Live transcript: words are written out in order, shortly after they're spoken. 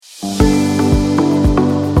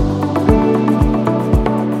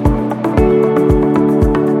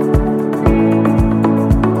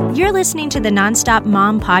listening to the Nonstop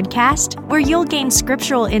Mom podcast, where you'll gain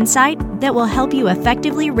scriptural insight that will help you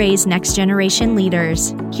effectively raise next-generation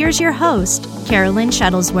leaders. Here's your host, Carolyn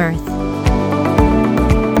Shuttlesworth.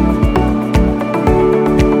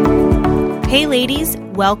 Hey ladies,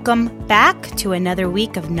 welcome back to another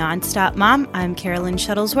week of Nonstop Mom. I'm Carolyn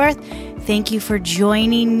Shuttlesworth. Thank you for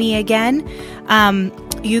joining me again.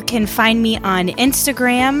 You can find me on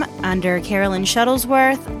Instagram under Carolyn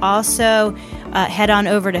Shuttlesworth. Also, head on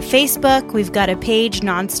over to Facebook. We've got a page,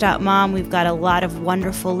 Nonstop Mom. We've got a lot of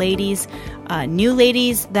wonderful ladies, new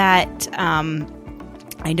ladies that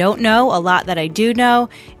I don't know, a lot that I do know,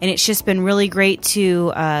 and it's just been really great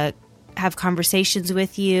to have conversations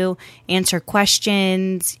with you, answer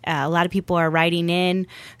questions. A lot of people are writing in.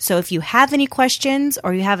 So if you have any questions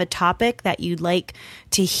or you have a topic that you'd like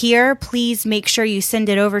to hear, please make sure you send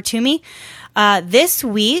it over to me. This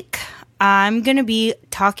week, I'm going to be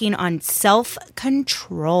talking on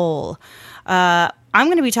self-control. I'm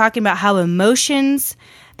going to be talking about how emotions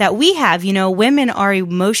that we have, women are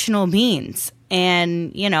emotional beings,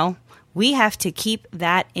 and, we have to keep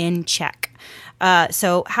that in check.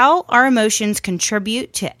 So how our emotions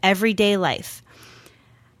contribute to everyday life,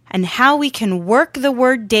 and how we can work the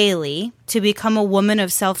word daily to become a woman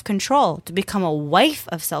of self-control, to become a wife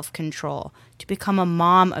of self-control, to become a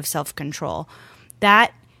mom of self-control.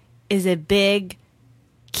 That is a big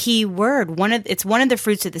key word. It's one of the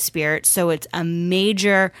fruits of the Spirit, so it's a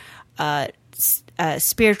major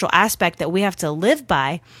spiritual aspect that we have to live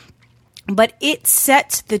by, but it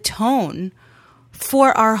sets the tone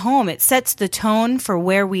for our home. It sets the tone for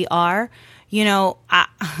where we are.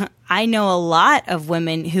 I know a lot of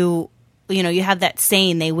women who, you have that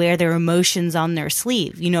saying, they wear their emotions on their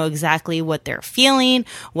sleeve. You know exactly what they're feeling,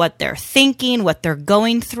 what they're thinking, what they're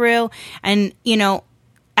going through. And,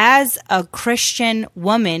 as a Christian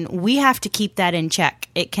woman, we have to keep that in check.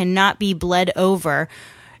 It cannot be bled over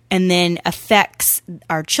and then affects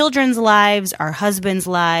our children's lives, our husbands'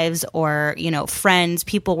 lives, or, friends,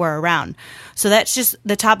 people we're around. So that's just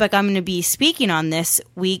the topic I'm going to be speaking on this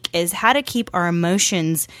week, is how to keep our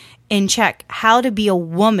emotions in check, how to be a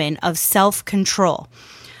woman of self-control.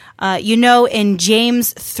 In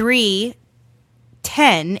James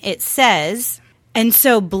 3:10, it says, "And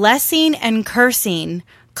so blessing and cursing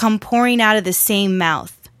come pouring out of the same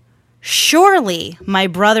mouth. Surely, my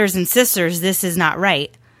brothers and sisters, this is not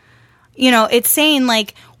right." It's saying,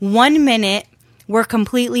 like, 1 minute we're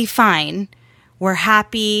completely fine, we're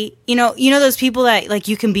happy. Those people that, like,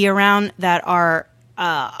 you can be around that are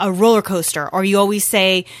a roller coaster, or you always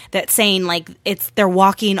say that saying, like, they're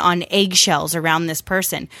walking on eggshells around this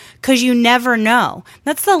person, because you never know.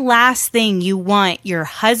 That's the last thing you want your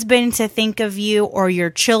husband to think of you, or your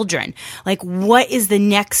children. Like, what is the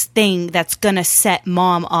next thing that's going to set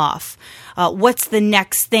mom off? What's the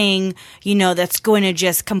next thing, that's going to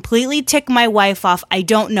just completely tick my wife off? I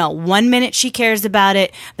don't know. 1 minute she cares about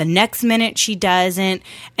it, the next minute she doesn't.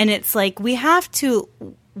 And it's like, we have to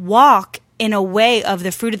walk in a way of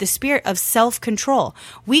the fruit of the Spirit of self-control.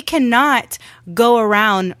 We cannot go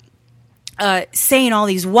around saying all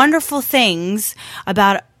these wonderful things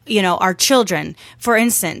about our children. For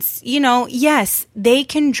instance, yes, they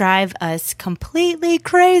can drive us completely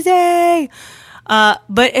crazy.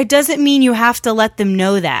 But it doesn't mean you have to let them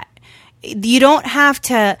know that. You don't have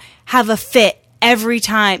to have a fit every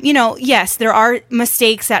time. Yes, there are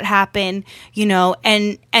mistakes that happen,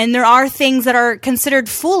 and there are things that are considered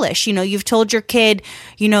foolish. You've told your kid,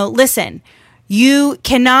 listen, you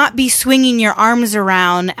cannot be swinging your arms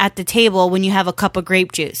around at the table when you have a cup of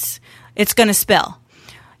grape juice. It's going to spill.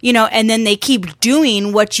 And then they keep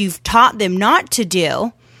doing what you've taught them not to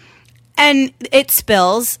do, and it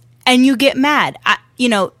spills. And you get mad,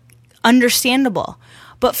 understandable.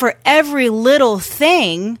 But for every little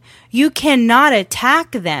thing, you cannot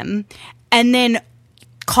attack them and then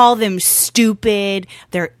call them stupid.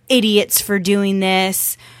 They're idiots for doing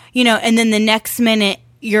this, and then the next minute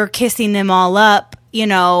you're kissing them all up,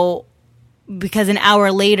 because an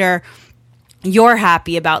hour later you're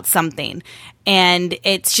happy about something. And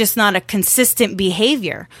it's just not a consistent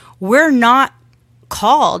behavior. We're not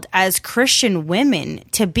called as Christian women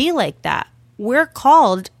to be like that. We're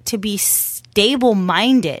called to be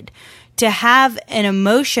stable-minded, to have an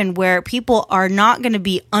emotion where people are not going to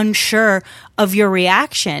be unsure of your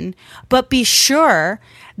reaction, but be sure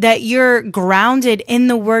that you're grounded in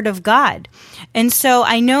the Word of God. And so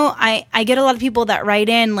I know I get a lot of people that write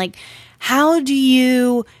in, like, how do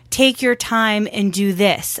you take your time and do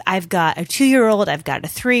this? I've got a 2-year-old, I've got a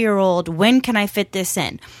 3-year-old. When can I fit this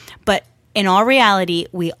in? But in all reality,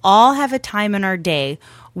 we all have a time in our day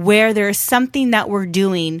where there's something that we're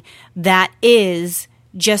doing that is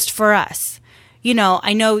just for us. You know,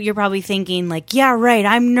 I know you're probably thinking like, yeah, right,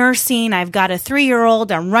 I'm nursing, I've got a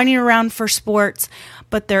 3-year-old, I'm running around for sports,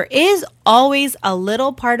 but there is always a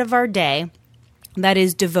little part of our day that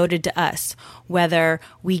is devoted to us, whether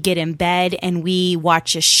we get in bed and we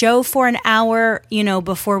watch a show for an hour, you know,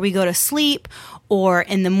 before we go to sleep, or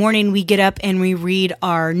in the morning we get up and we read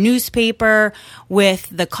our newspaper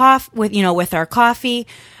with our coffee.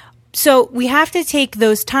 So we have to take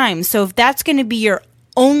those times. So if that's going to be your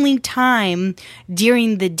only time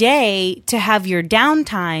during the day to have your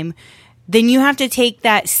downtime, then you have to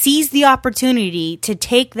seize the opportunity to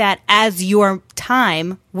take that as your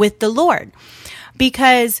time with the Lord.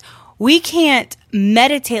 Because we can't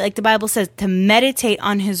meditate, like the Bible says, to meditate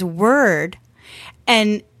on His Word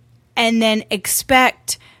and then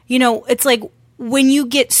expect, you know, it's like when you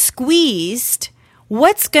get squeezed,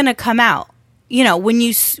 what's going to come out? You know, when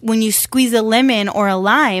you squeeze a lemon or a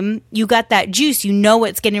lime, you got that juice, you know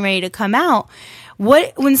what's getting ready to come out.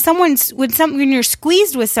 When you're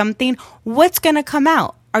squeezed with something, what's going to come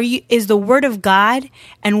out? Is the Word of God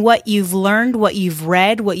and what you've learned, what you've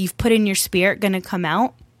read, what you've put in your spirit going to come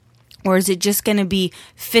out? Or is it just going to be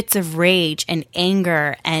fits of rage and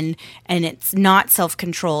anger and it's not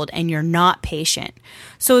self-controlled and you're not patient?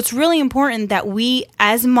 So it's really important that we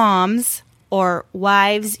as moms or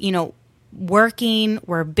wives, you know, working,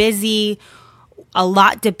 we're busy, a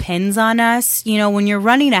lot depends on us. You know, when you're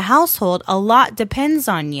running a household, a lot depends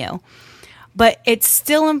on you. But it's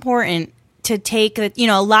still important to take a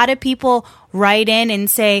lot of people write in and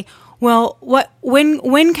say, well,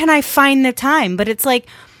 when can I find the time? But it's like,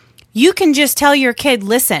 you can just tell your kid,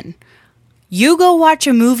 listen, you go watch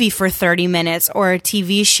a movie for 30 minutes or a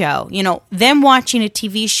TV show. You know, them watching a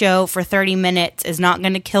TV show for 30 minutes is not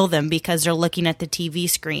going to kill them because they're looking at the TV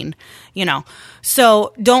screen, you know.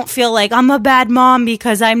 So don't feel like I'm a bad mom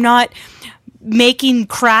because I'm not making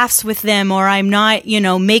crafts with them or I'm not, you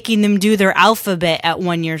know, making them do their alphabet at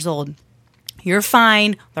 1 year old. You're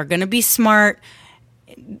fine. They're going to be smart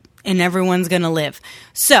and everyone's going to live.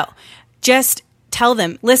 So just tell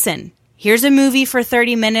them, listen, here's a movie for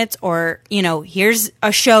 30 minutes or, you know, here's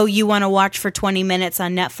a show you want to watch for 20 minutes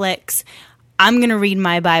on Netflix. I'm going to read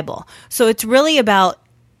my Bible. So it's really about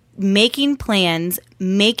making plans,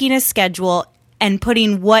 making a schedule, and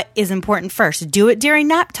putting what is important first. Do it during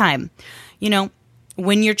nap time. You know,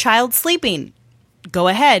 when your child's sleeping, go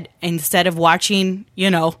ahead. Instead of watching,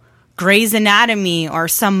 you know, Grey's Anatomy or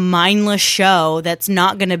some mindless show that's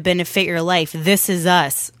not going to benefit your life. This Is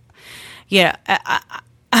Us. Yeah, I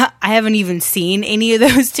haven't even seen any of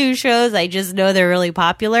those two shows. I just know they're really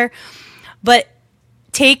popular. But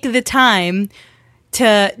take the time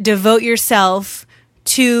to devote yourself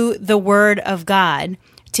to the Word of God,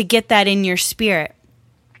 to get that in your spirit.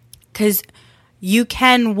 Because you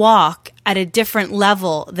can walk at a different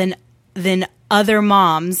level than other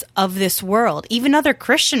moms of this world, even other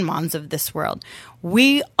Christian moms of this world.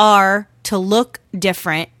 We are to look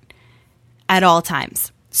different at all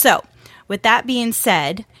times. So, with that being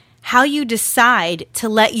said, how you decide to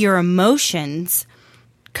let your emotions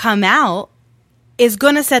come out is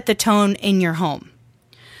going to set the tone in your home.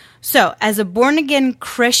 So, as a born-again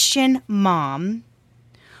Christian mom,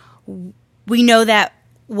 we know that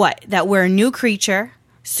we're a new creature,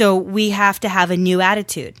 so we have to have a new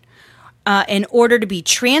attitude. In order to be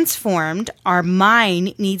transformed, our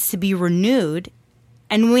mind needs to be renewed,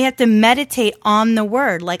 and we have to meditate on the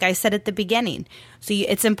Word, like I said at the beginning. So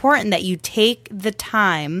it's important that you take the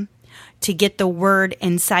time to get the Word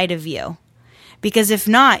inside of you. Because if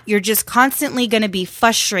not, you're just constantly going to be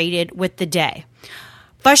frustrated with the day.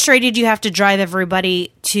 Frustrated you have to drive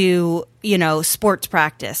everybody to, you know, sports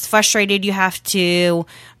practice. Frustrated you have to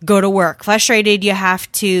go to work. Frustrated you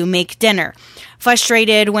have to make dinner.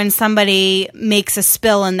 Frustrated when somebody makes a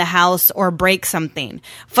spill in the house or breaks something.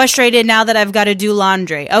 Frustrated now that I've got to do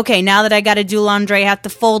laundry. Okay, now that I got to do laundry, I have to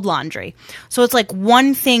fold laundry. So it's like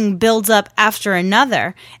one thing builds up after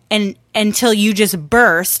another and until you just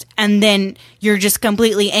burst and then you're just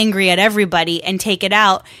completely angry at everybody and take it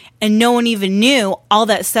out and no one even knew all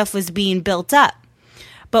that stuff was being built up.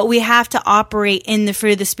 But we have to operate in the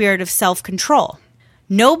fruit of the Spirit of self-control.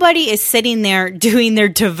 Nobody is sitting there doing their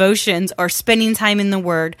devotions or spending time in the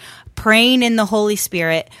Word, praying in the Holy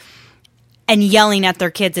Spirit, and yelling at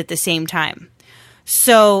their kids at the same time.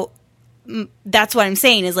 So that's what I'm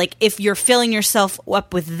saying is like if you're filling yourself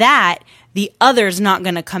up with that, the other's not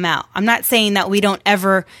going to come out. I'm not saying that we don't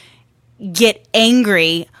ever get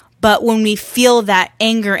angry, but when we feel that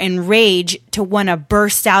anger and rage to want to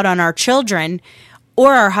burst out on our children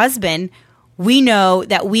or our husband, we know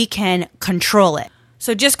that we can control it.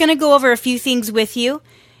 So just going to go over a few things with you.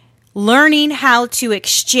 learning how to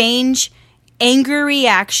exchange angry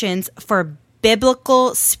reactions for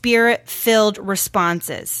biblical spirit-filled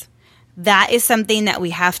responses. That is something that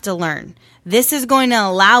we have to learn. This is going to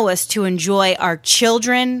allow us to enjoy our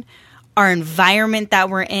children, our environment that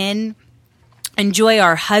we're in, enjoy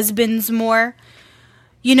our husbands more.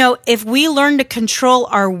 You know, if we learn to control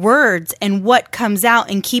our words and what comes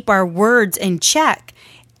out and keep our words in check,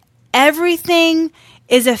 everything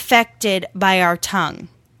is affected by our tongue.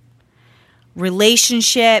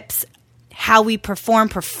 Relationships, how we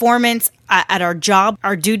performance at our job,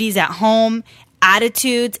 our duties at home,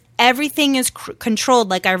 attitudes, everything is controlled,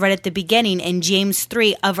 like I read at the beginning in James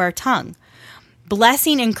 3, of our tongue.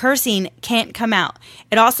 Blessing and cursing can't come out.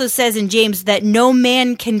 It also says in James that no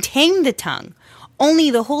man can tame the tongue.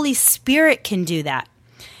 Only the Holy Spirit can do that.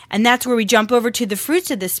 And that's where we jump over to the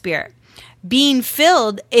fruits of the Spirit. Being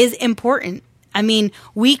filled is important. I mean,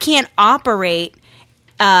 we can't operate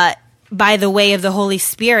by the way of the Holy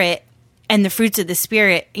Spirit and the fruits of the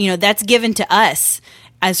Spirit. You know, that's given to us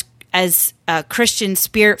as Christian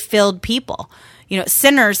Spirit-filled people. You know,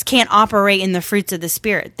 sinners can't operate in the fruits of the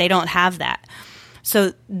Spirit. They don't have that.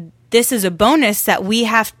 So this is a bonus that we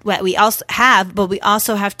also have, but we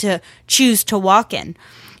also have to choose to walk in.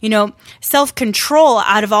 You know, self-control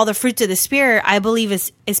out of all the fruits of the Spirit, I believe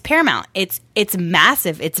is paramount. It's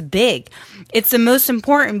massive. It's big. It's the most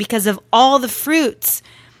important because of all the fruits.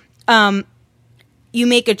 You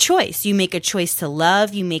make a choice. You make a choice to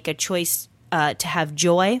love. You make a choice to have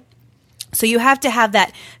joy. So you have to have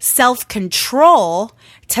that self-control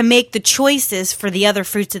to make the choices for the other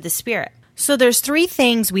fruits of the Spirit. So there's 3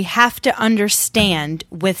 things we have to understand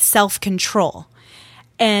with self-control.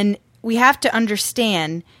 And we have to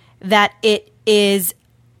understand that it's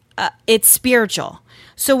spiritual.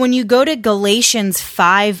 So when you go to Galatians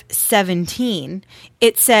 5:17,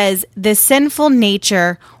 it says, the sinful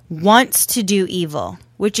nature wants to do evil,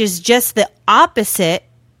 which is just the opposite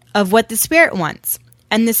of what the Spirit wants.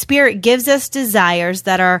 And the Spirit gives us desires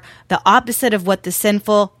that are the opposite of what the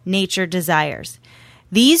sinful nature desires.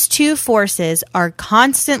 These 2 forces are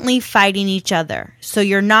constantly fighting each other, so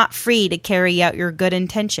you're not free to carry out your good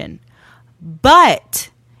intention. But,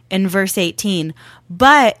 in verse 18,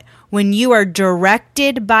 but when you are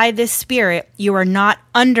directed by the Spirit, you are not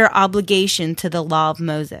under obligation to the law of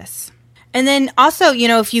Moses. And then also, you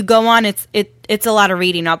know, if you go on, it's a lot of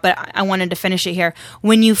reading up, but I wanted to finish it here.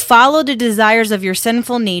 When you follow the desires of your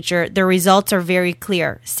sinful nature, the results are very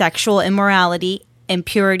clear. Sexual immorality,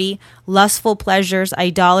 impurity, lustful pleasures,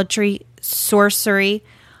 idolatry, sorcery,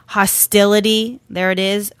 hostility, there it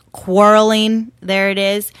is, quarreling, there it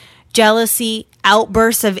is, jealousy,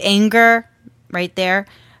 outbursts of anger, right there,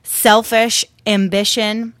 selfish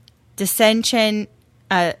ambition, dissension,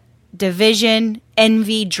 division,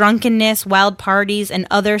 envy, drunkenness, wild parties, and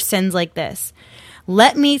other sins like this.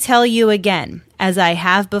 Let me tell you again, as I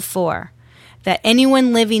have before, that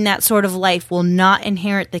anyone living that sort of life will not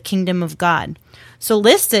inherit the kingdom of God. So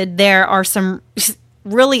listed there are some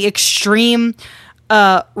really extreme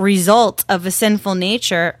results of a sinful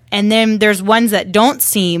nature, and then there's ones that don't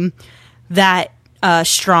seem that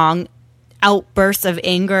strong, outbursts of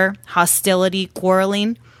anger, hostility,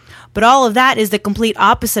 quarreling. But all of that is the complete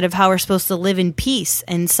opposite of how we're supposed to live in peace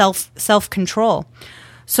and self-control.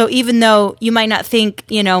 So even though you might not think,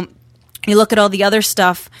 you know, you look at all the other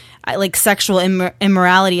stuff like sexual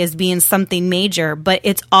immorality as being something major, but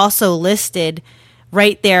it's also listed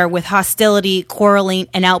right there with hostility, quarreling,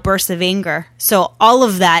 and outbursts of anger. So all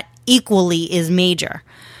of that equally is major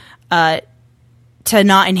to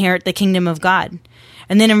not inherit the kingdom of God.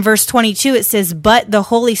 And then in verse 22, it says, but the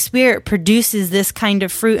Holy Spirit produces this kind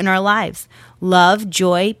of fruit in our lives: love,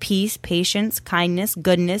 joy, peace, patience, kindness,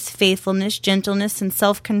 goodness, faithfulness, gentleness, and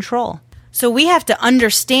self-control. So we have to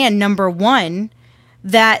understand, number one,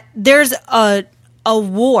 that there's a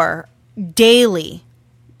war daily,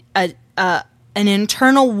 an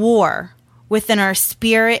internal war within our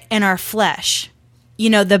spirit and our flesh. You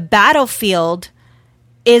know, the battlefield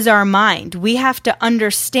is our mind. We have to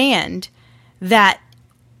understand that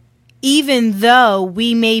even though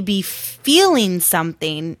we may be feeling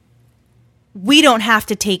something, we don't have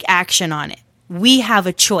to take action on it. We have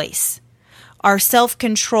a choice. Our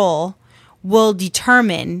self-control will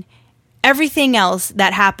determine everything else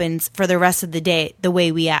that happens for the rest of the day, the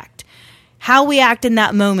way we act. How we act in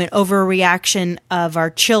that moment over a reaction of our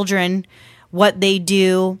children, what they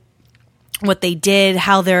do, what they did,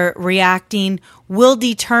 how they're reacting, will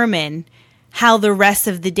determine how the rest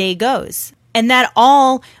of the day goes. And that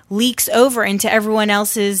all leaks over into everyone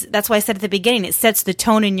else's. That's why I said at the beginning, it sets the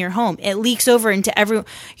tone in your home. It leaks over into everyone.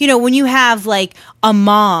 You know, when you have like a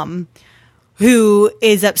mom who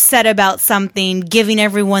is upset about something, giving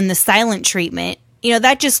everyone the silent treatment,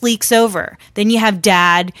 that just leaks over. Then you have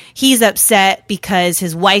dad. He's upset because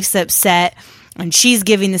his wife's upset and she's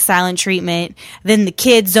giving the silent treatment. Then the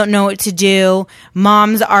kids don't know what to do.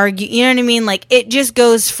 Moms argue. You know what I mean? Like, it just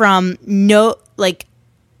goes from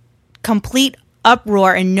complete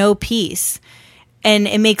uproar and no peace. And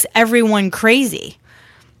it makes everyone crazy.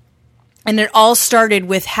 And it all started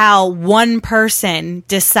with how one person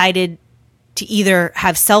decided to either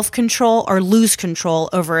have self-control or lose control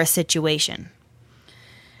over a situation.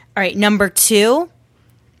 All right, number 2,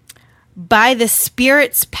 by the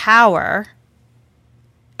Spirit's power,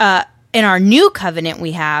 in our new covenant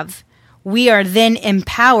we are then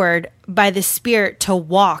empowered by the Spirit to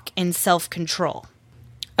walk in self-control.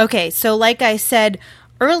 Okay, so like I said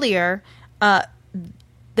earlier, the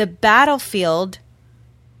battlefield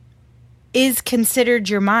is considered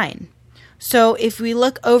your mind. So if we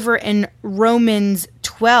look over in Romans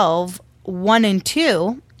 12, 1 and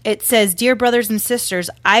 2, it says, "Dear brothers and sisters,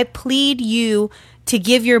 I plead you to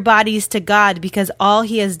give your bodies to God because all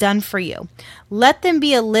he has done for you. Let them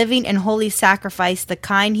be a living and holy sacrifice, the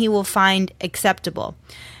kind he will find acceptable.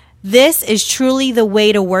 This is truly the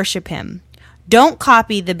way to worship him. Don't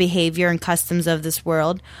copy the behavior and customs of this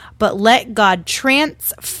world, but let God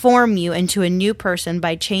transform you into a new person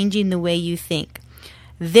by changing the way you think.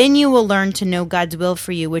 Then you will learn to know God's will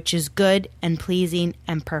for you, which is good and pleasing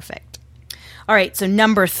and perfect." All right, so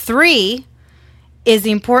number 3 is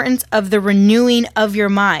the importance of the renewing of your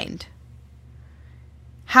mind.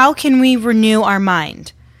 How can we renew our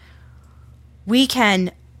mind? We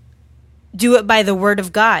can do it by the Word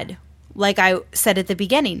of God. Like I said at the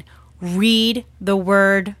beginning, read the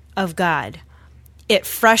Word of God. It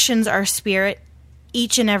freshens our spirit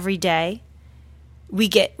each and every day.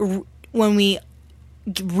 When we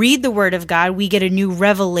read the Word of God, we get a new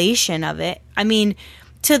revelation of it. I mean,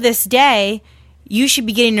 to this day, you should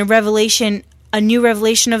be getting a new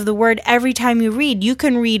revelation of the Word every time you read. You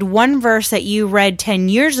can read one verse that you read 10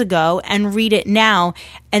 years ago and read it now,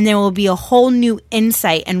 and there will be a whole new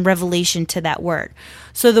insight and revelation to that Word.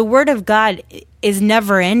 So the Word of God is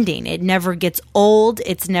never ending. It never gets old.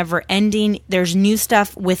 It's never ending. There's new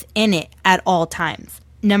stuff within it at all times.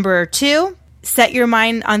 Number 2, set your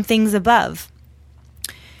mind on things above.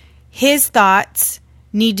 His thoughts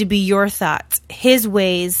need to be your thoughts. His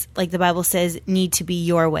ways, like the Bible says, need to be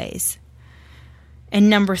your ways. And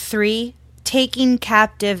number 3, taking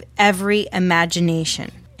captive every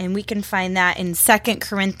imagination. And we can find that in 2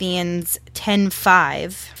 Corinthians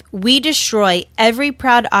 10:5. "We destroy every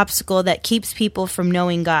proud obstacle that keeps people from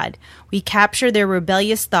knowing God. We capture their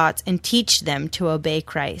rebellious thoughts and teach them to obey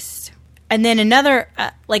Christ." And then another,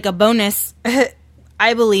 like a bonus,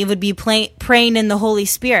 I believe, would be praying in the Holy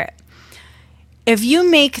Spirit. If you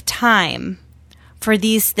make time for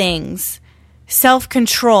these things,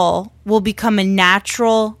 self-control will become a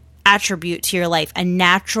natural attribute to your life, a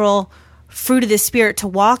natural fruit of the Spirit to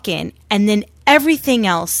walk in, and then everything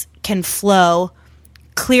else can flow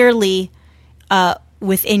clearly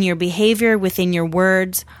within your behavior, within your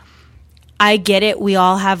words. I get it. We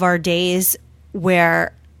all have our days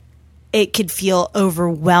where it could feel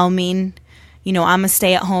overwhelming. I'm a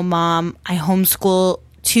stay-at-home mom. I homeschool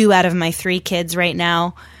 2 out of my 3 kids right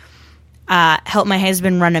now. Help my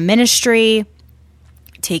husband run a ministry,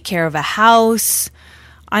 take care of a house.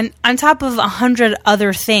 On top of 100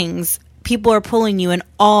 other things, people are pulling you in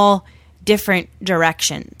all different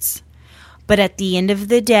directions. But at the end of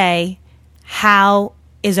the day, how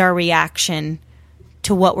is our reaction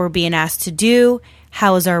to what we're being asked to do?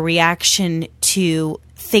 How is our reaction to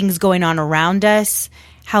things going on around us?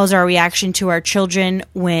 How is our reaction to our children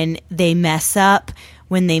when they mess up,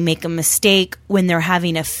 when they make a mistake, when they're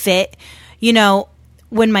having a fit?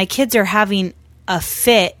 When my kids are having a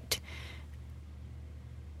fit,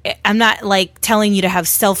 I'm not like telling you to have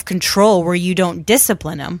self-control where you don't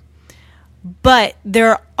discipline them, but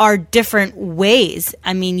there are different ways.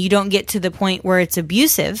 I mean, you don't get to the point where it's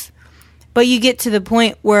abusive, but you get to the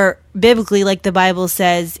point where biblically, like the Bible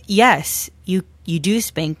says, yes, you do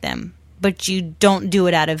spank them, but you don't do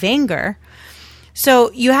it out of anger.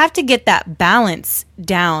 So you have to get that balance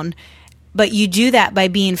down, but you do that by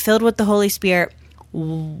being filled with the Holy Spirit,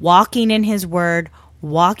 walking in His Word,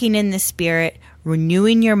 walking in the Spirit,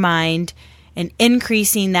 renewing your mind, and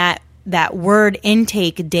increasing that word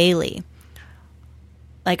intake daily.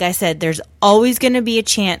 Like I said, there's always going to be a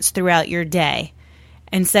chance throughout your day.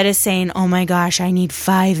 Instead of saying, oh my gosh, I need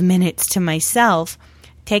 5 minutes to myself,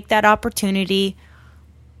 take that opportunity,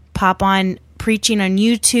 pop on preaching on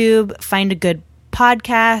YouTube, find a good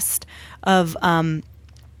podcast of,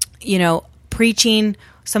 preaching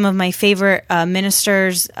some of my favorite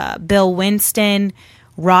ministers, Bill Winston,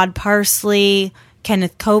 Rod Parsley,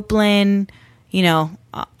 Kenneth Copeland. You know,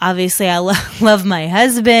 obviously I love my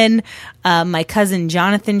husband, my cousin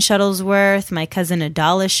Jonathan Shuttlesworth, my cousin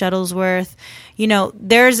Adalis Shuttlesworth. You know,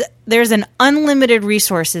 there's an unlimited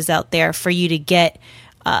resources out there for you to get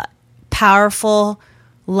powerful,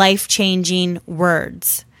 life-changing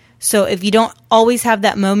words. So if you don't always have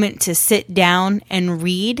that moment to sit down and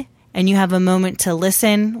read, and you have a moment to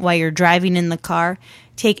listen while you're driving in the car,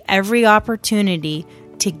 take every opportunity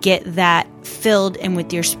to get that filled in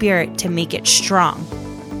with your spirit to make it strong.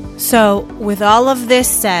 So with all of this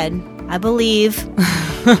said, I believe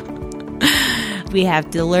we have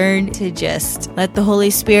to learn to just let the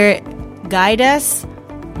Holy Spirit guide us,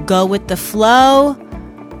 go with the flow,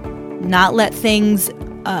 not let things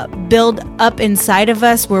build up inside of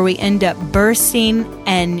us where we end up bursting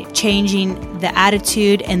and changing the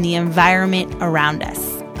attitude and the environment around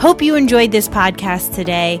us. Hope you enjoyed this podcast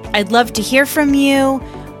today. I'd love to hear from you.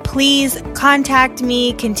 Please contact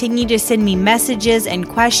me, continue to send me messages and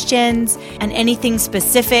questions and anything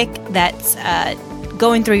specific that's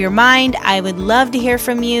going through your mind. I would love to hear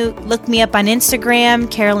from you. Look me up on Instagram,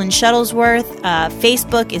 Carolyn Shuttlesworth.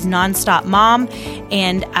 Facebook is Nonstop Mom.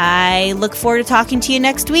 And I look forward to talking to you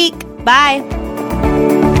next week. Bye.